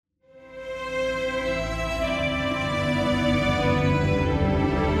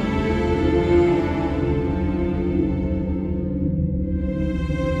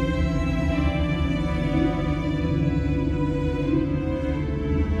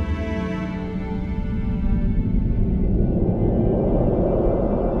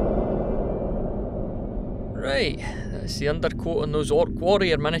Right, that's the undercoat on those Orc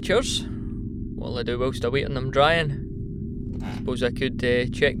Warrior miniatures. What'll I do whilst awaiting them drying? Suppose I could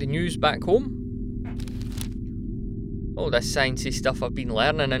check the news back home. All this sciencey stuff I've been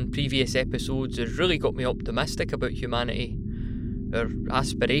learning in previous episodes has really got me optimistic about humanity. Our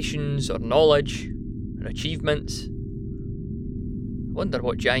aspirations, our knowledge, our achievements. I wonder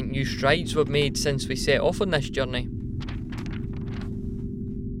what giant new strides we've made since we set off on this journey.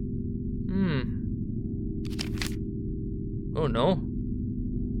 Oh no.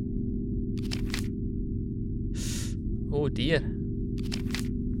 Oh dear.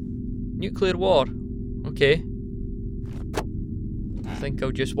 Nuclear war. Okay. I think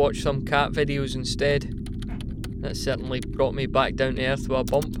I'll just watch some cat videos instead. That certainly brought me back down to earth with a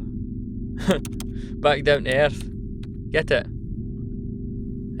bump. Back down to earth. Get it?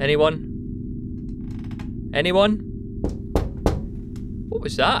 Anyone? Anyone? What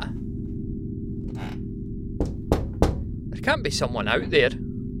was that? There can't be someone out there.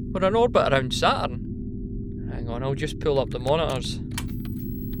 We're in orbit around Saturn. Hang on, I'll just pull up the monitors.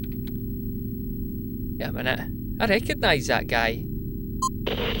 Yeah, a minute. I recognise that guy.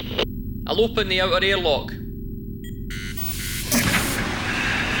 I'll open the outer airlock.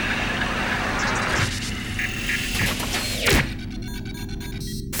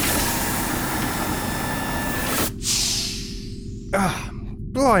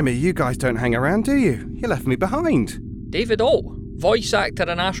 Blimey, you guys don't hang around, do you? You left me behind. David Alt, voice actor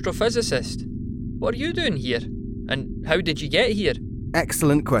and astrophysicist. What are you doing here? And how did you get here?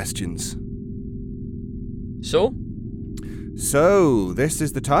 Excellent questions. So, this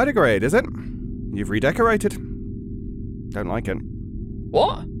is the tardigrade, is it? You've redecorated. Don't like it.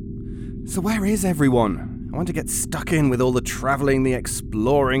 what? So where is everyone? I want to get stuck in with all the travelling, the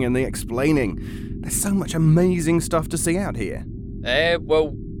exploring and the explaining. There's so much amazing stuff to see out here.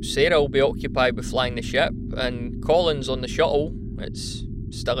 Well, Sarah will be occupied with flying the ship, and Colin's on the shuttle. It's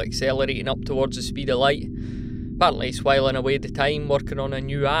still accelerating up towards the speed of light. Apparently he's whiling away the time working on a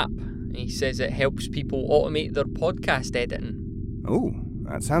new app. He says it helps people automate their podcast editing. Oh,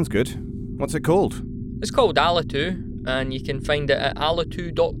 that sounds good. What's it called? It's called Alitu, and you can find it at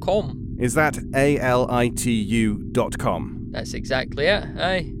alitu.com. Is that ALITU.com? That's exactly it,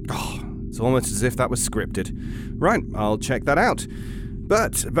 aye. Oh, it's almost as if that was scripted. Right, I'll check that out.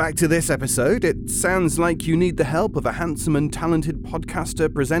 But back to this episode, it sounds like you need the help of a handsome and talented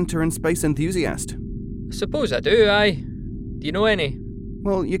podcaster, presenter and space enthusiast. I suppose I do, aye. Do you know any?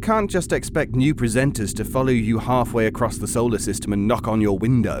 Well, you can't just expect new presenters to follow you halfway across the solar system and knock on your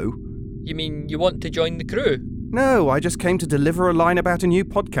window. You mean you want to join the crew? No, I just came to deliver a line about a new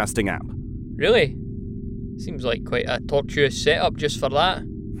podcasting app. Really? Seems like quite a tortuous setup just for that.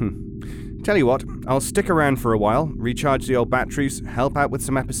 Tell you what, I'll stick around for a while, recharge the old batteries, help out with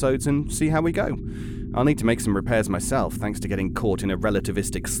some episodes and see how we go. I'll need to make some repairs myself, thanks to getting caught in a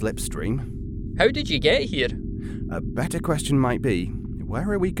relativistic slipstream. How did you get here? A better question might be,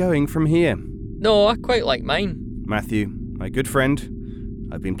 where are we going from here? No, I quite like mine. Matthew, my good friend,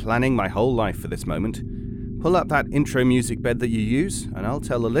 I've been planning my whole life for this moment. Pull up that intro music bed that you use, and I'll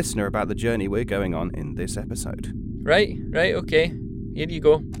tell the listener about the journey we're going on in this episode. Right, okay. Here you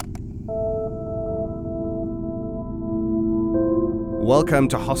go. Welcome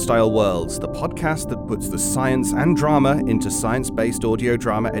to Hostile Worlds, the podcast that puts the science and drama into science-based audio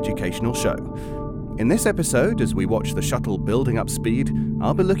drama educational show. In this episode, as we watch the shuttle building up speed,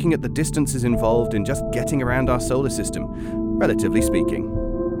 I'll be looking at the distances involved in just getting around our solar system, relatively speaking.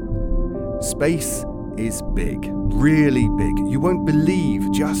 Space is big, really big. You won't believe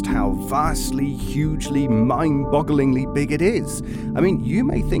just how vastly, hugely, mind-bogglingly big it is. I mean, you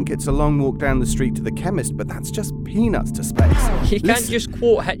may think it's a long walk down the street to the chemist, but that's just peanuts to space. You can't just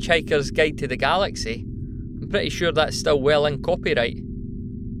quote Hitchhiker's Guide to the Galaxy. I'm pretty sure that's still well in copyright.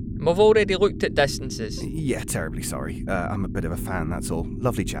 And we've already looked at distances. Yeah, terribly sorry. I'm a bit of a fan, that's all.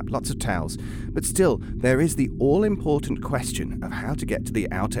 Lovely chap, lots of towels. But still, there is the all-important question of how to get to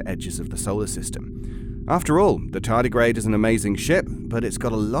the outer edges of the solar system. After all, the tardigrade is an amazing ship, but it's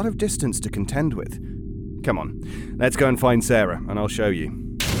got a lot of distance to contend with. Come on, let's go and find Sarah, and I'll show you.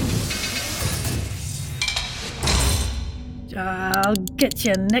 I'll get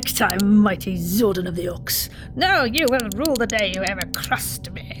you next time, mighty Zordon of the Orcs. No, you will rule the day you ever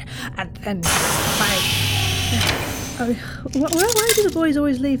crossed me. And then why do the boys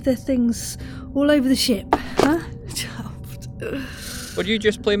always leave their things all over the ship, huh? Were you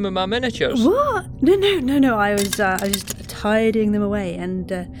just playing with my miniatures? What? No. I was just tidying them away. And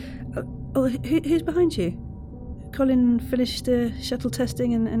who's behind you? Colin finished the shuttle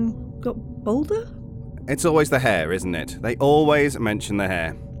testing and got bolder? It's always the hair, isn't it? They always mention the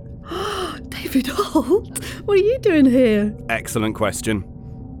hair. They David Holt? What are you doing here? Excellent question.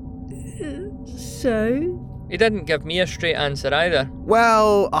 So? He didn't give me a straight answer either.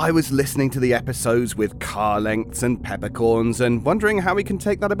 Well, I was listening to the episodes with car lengths and peppercorns and wondering how we can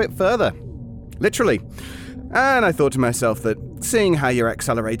take that a bit further. Literally. And I thought to myself that seeing how you're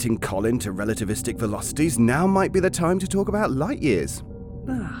accelerating Colin to relativistic velocities, now might be the time to talk about light years.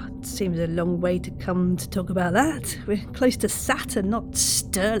 It seems a long way to come to talk about that. We're close to Saturn, not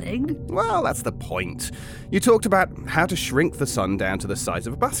Stirling. Well, that's the point. You talked about how to shrink the sun down to the size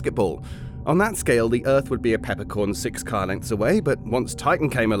of a basketball. On that scale, the Earth would be a peppercorn 6 car lengths away, but once Titan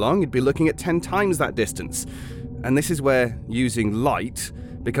came along, you'd be looking at 10 times that distance. And this is where using light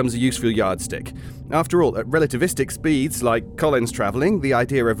becomes a useful yardstick. After all, at relativistic speeds, like Colin's travelling, the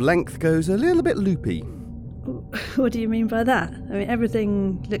idea of length goes a little bit loopy. What do you mean by that? I mean,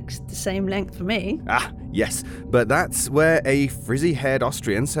 everything looks the same length for me. Ah, yes, but that's where a frizzy-haired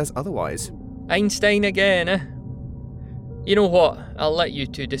Austrian says otherwise. Einstein again, eh? You know what? I'll let you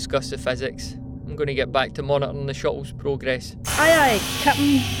two discuss the physics. I'm going to get back to monitoring the shuttle's progress. Aye,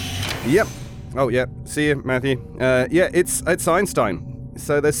 Captain. Yep. Oh, yeah. See you, Matthew. Yeah, it's Einstein.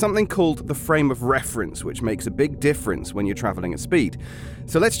 So there's something called the frame of reference, which makes a big difference when you're travelling at speed.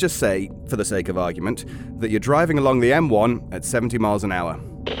 So let's just say, for the sake of argument, that you're driving along the M1 at 70 miles an hour.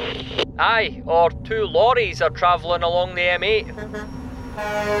 Aye, or 2 lorries are travelling along the M8.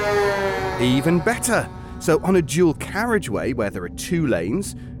 Even better! So on a dual carriageway where there are 2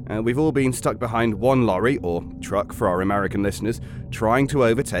 lanes, we've all been stuck behind one lorry, or truck for our American listeners, trying to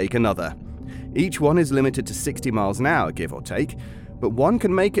overtake another. Each one is limited to 60 miles an hour, give or take, but one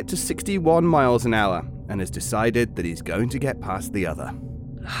can make it to 61 miles an hour and has decided that he's going to get past the other.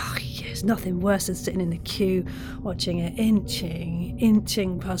 Oh, there's nothing worse than sitting in the queue watching it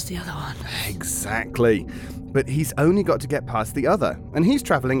inching past the other one. Exactly. But he's only got to get past the other, and he's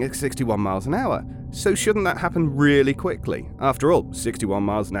travelling at 61 miles an hour. So shouldn't that happen really quickly? After all, 61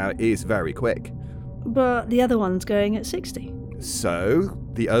 miles an hour is very quick. But the other one's going at 60. So,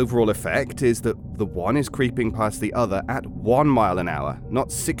 the overall effect is that the one is creeping past the other at 1 mile an hour,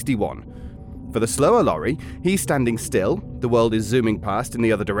 not 61. For the slower lorry, he's standing still, the world is zooming past in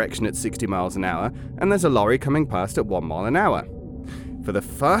the other direction at 60 miles an hour, and there's a lorry coming past at 1 mile an hour. For the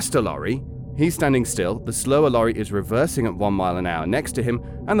faster lorry, he's standing still, the slower lorry is reversing at 1 mile an hour next to him,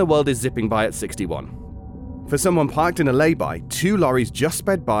 and the world is zipping by at 61. For someone parked in a lay-by, 2 lorries just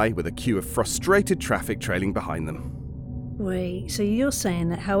sped by with a queue of frustrated traffic trailing behind them. Wait, so you're saying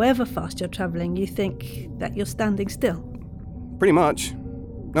that however fast you're travelling, you think that you're standing still? Pretty much.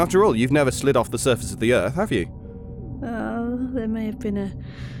 After all, you've never slid off the surface of the Earth, have you? There may have been a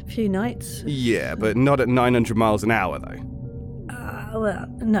few nights. Yeah, but not at 900 miles an hour, though. Well,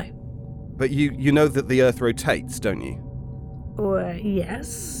 no. But you know that the Earth rotates, don't you?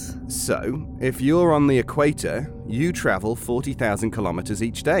 Yes. So, if you're on the equator, you travel 40,000 kilometers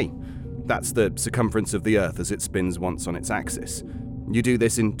each day. That's the circumference of the Earth as it spins once on its axis. You do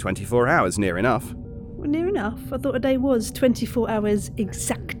this in 24 hours, near enough. Well, near enough. I thought a day was 24 hours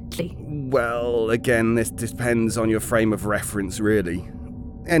exactly. Well, again, this depends on your frame of reference, really.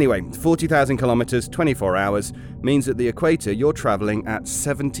 Anyway, 40,000 kilometers, 24 hours, means at the equator you're travelling at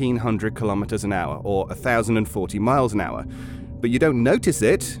 1,700 kilometers an hour, or 1,040 miles an hour. But you don't notice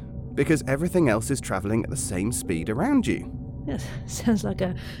it, because everything else is travelling at the same speed around you. Yes, sounds like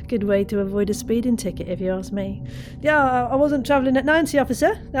a good way to avoid a speeding ticket, if you ask me. Yeah, I wasn't travelling at 90,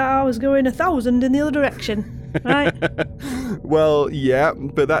 officer. I was going 1,000 in the other direction, right? Well, yeah,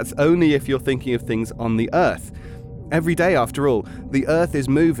 but that's only if you're thinking of things on the Earth. Every day, after all, the Earth is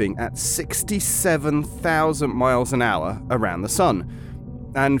moving at 67,000 miles an hour around the Sun,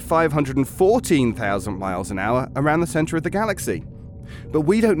 and 514,000 miles an hour around the centre of the galaxy. But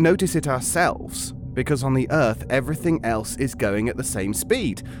we don't notice it ourselves, because on the Earth, everything else is going at the same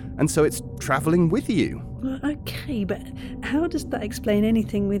speed, and so it's travelling with you. Well, okay, but how does that explain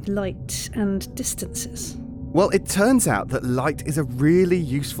anything with light and distances? Well, it turns out that light is a really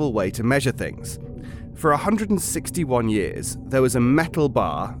useful way to measure things. For 161 years, there was a metal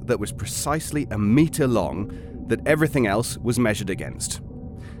bar that was precisely a metre long that everything else was measured against.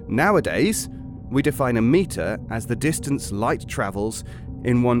 Nowadays, we define a metre as the distance light travels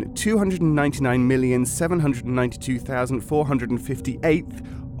in 299,792,458th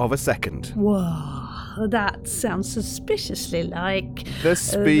of a second. Whoa, that sounds suspiciously like... The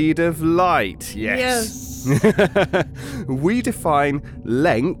speed of light, yes. We define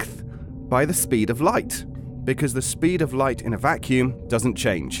length by the speed of light, because the speed of light in a vacuum doesn't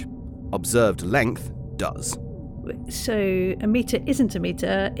change. Observed length does. So a meter isn't a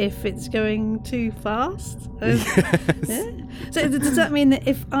meter if it's going too fast? Yes. Yeah? So does that mean that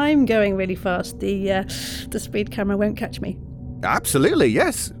if I'm going really fast, the speed camera won't catch me? Absolutely,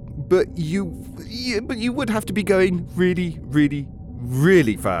 yes. But you would have to be going really, really,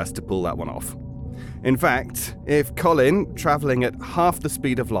 really fast to pull that one off. In fact, if Colin, travelling at half the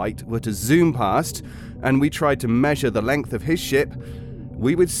speed of light, were to zoom past and we tried to measure the length of his ship,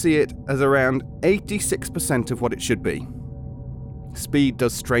 we would see it as around 86% of what it should be. Speed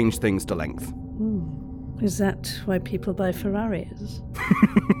does strange things to length. Is that why people buy Ferraris?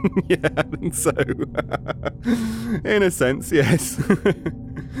 Yeah, I think so. In a sense, yes.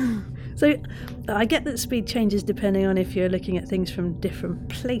 So I get that speed changes depending on if you're looking at things from different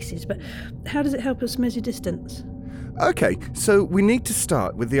places, but how does it help us measure distance? Okay, so we need to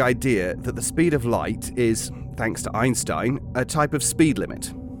start with the idea that the speed of light is, thanks to Einstein, a type of speed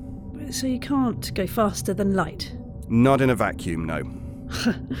limit. So you can't go faster than light? Not in a vacuum, no.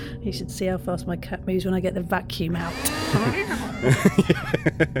 You should see how fast my cat moves when I get the vacuum out.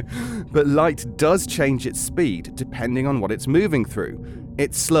 But light does change its speed depending on what it's moving through.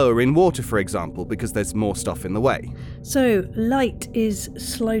 It's slower in water, for example, because there's more stuff in the way. So light is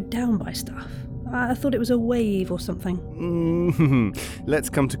slowed down by stuff? I thought it was a wave or something. Let's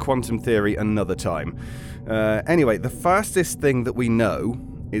come to quantum theory another time. Anyway, the fastest thing that we know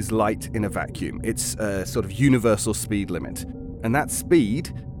is light in a vacuum. It's a sort of universal speed limit. And that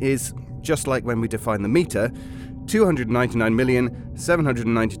speed is, just like when we define the meter,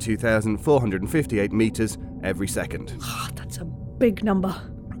 299,792,458 meters every second. That's a big number.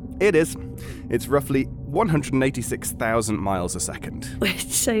 It is. It's roughly 186,000 miles a second.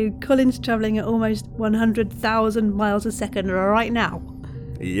 So Colin's travelling at almost 100,000 miles a second right now?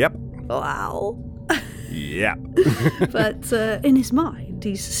 Yep. Wow. Yeah. But in his mind,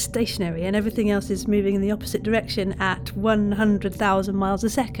 he's stationary and everything else is moving in the opposite direction at 100,000 miles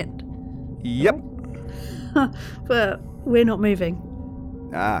a second. Yep. But we're not moving.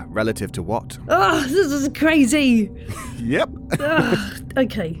 Relative to what? Oh, this is crazy. Yep.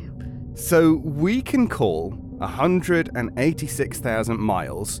 Okay. So we can call 186,000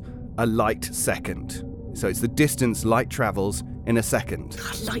 miles a light second. So it's the distance light travels in a second.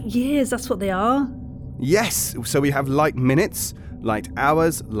 Light years, that's what they are. Yes, so we have light minutes, light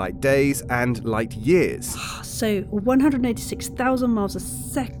hours, light days, and light years. So 186,000 miles a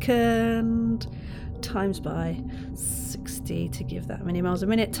second times by 60 to give that many miles a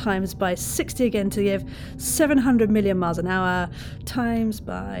minute, times by 60 again to give 700 million miles an hour, times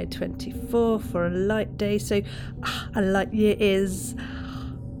by 24 for a light day. So a light year is...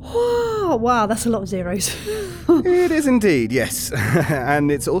 Wow, that's a lot of zeros. It is indeed, yes.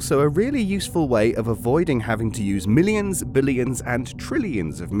 And it's also a really useful way of avoiding having to use millions, billions, and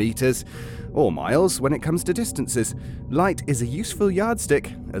trillions of meters or miles when it comes to distances. Light is a useful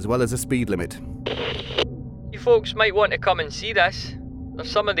yardstick as well as a speed limit. You folks might want to come and see this. There's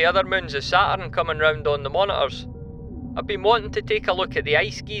some of the other moons of Saturn coming round on the monitors. I've been wanting to take a look at the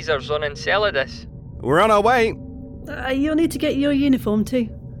ice geysers on Enceladus. We're on our way. You'll need to get your uniform too.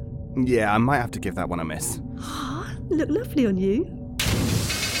 Yeah, I might have to give that one a miss. Look lovely on you.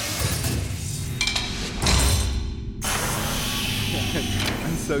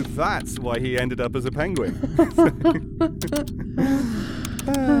 And so that's why he ended up as a penguin.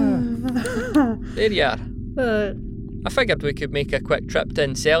 There you are. I figured we could make a quick trip to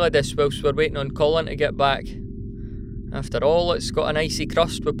Enceladus whilst we're waiting on Colin to get back. After all, it's got an icy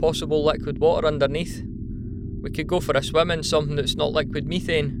crust with possible liquid water underneath. We could go for a swim in something that's not liquid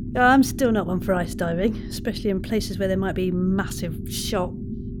methane. I'm still not one for ice diving, especially in places where there might be massive, sharp,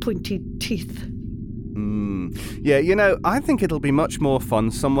 pointy teeth. Yeah, you know, I think it'll be much more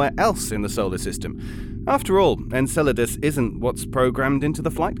fun somewhere else in the solar system. After all, Enceladus isn't what's programmed into the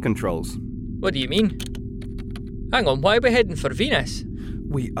flight controls. What do you mean? Hang on, why are we heading for Venus?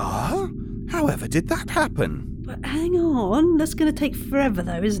 We are? However did that happen? But hang on, that's going to take forever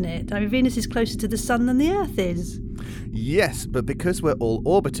though, isn't it? I mean, Venus is closer to the Sun than the Earth is. Yes, but because we're all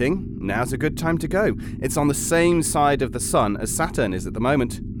orbiting, now's a good time to go. It's on the same side of the Sun as Saturn is at the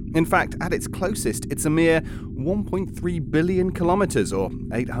moment. In fact, at its closest, it's a mere 1.3 billion kilometres, or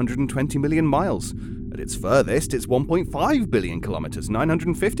 820 million miles. At its furthest, it's 1.5 billion kilometres,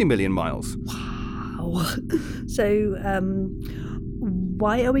 950 million miles. Wow. So,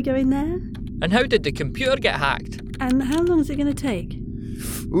 why are we going there? And how did the computer get hacked? And how long is it going to take?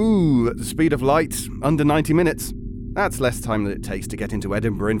 Ooh, at the speed of light, under 90 minutes. That's less time than it takes to get into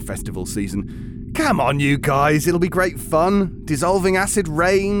Edinburgh in festival season. Come on, you guys, it'll be great fun. Dissolving acid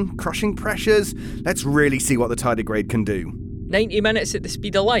rain, crushing pressures. Let's really see what the tardigrade can do. 90 minutes at the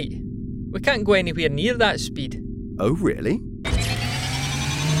speed of light? We can't go anywhere near that speed. Oh, really?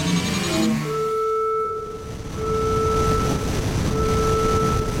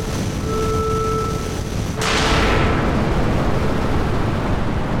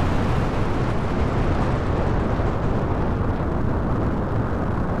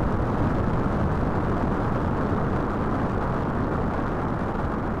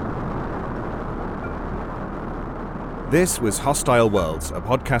 This was Hostile Worlds, a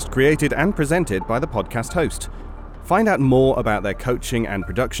podcast created and presented by the podcast host. Find out more about their coaching and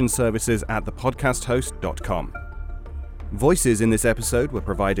production services at thepodcasthost.com. Voices in this episode were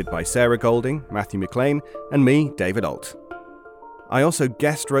provided by Sarah Golding, Matthew McLean, and me, David Alt. I also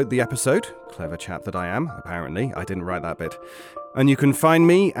guest wrote the episode. Clever chap that I am, apparently. I didn't write that bit. And you can find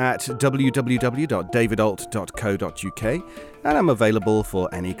me at www.davidalt.co.uk, and I'm available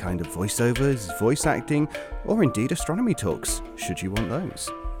for any kind of voiceovers, voice acting, or indeed astronomy talks, should you want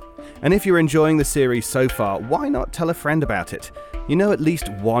those. And if you're enjoying the series so far, why not tell a friend about it? You know at least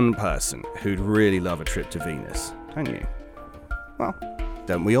one person who'd really love a trip to Venus, don't you? Well,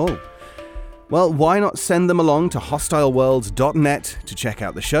 don't we all? Well, why not send them along to hostileworlds.net to check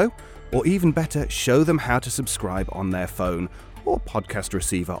out the show, or even better, show them how to subscribe on their phone or podcast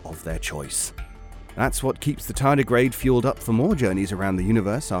receiver of their choice. That's what keeps the tardigrade fueled up for more journeys around the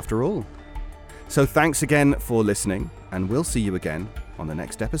universe after all. So thanks again for listening, and we'll see you again on the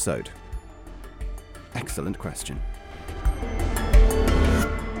next episode. Excellent question.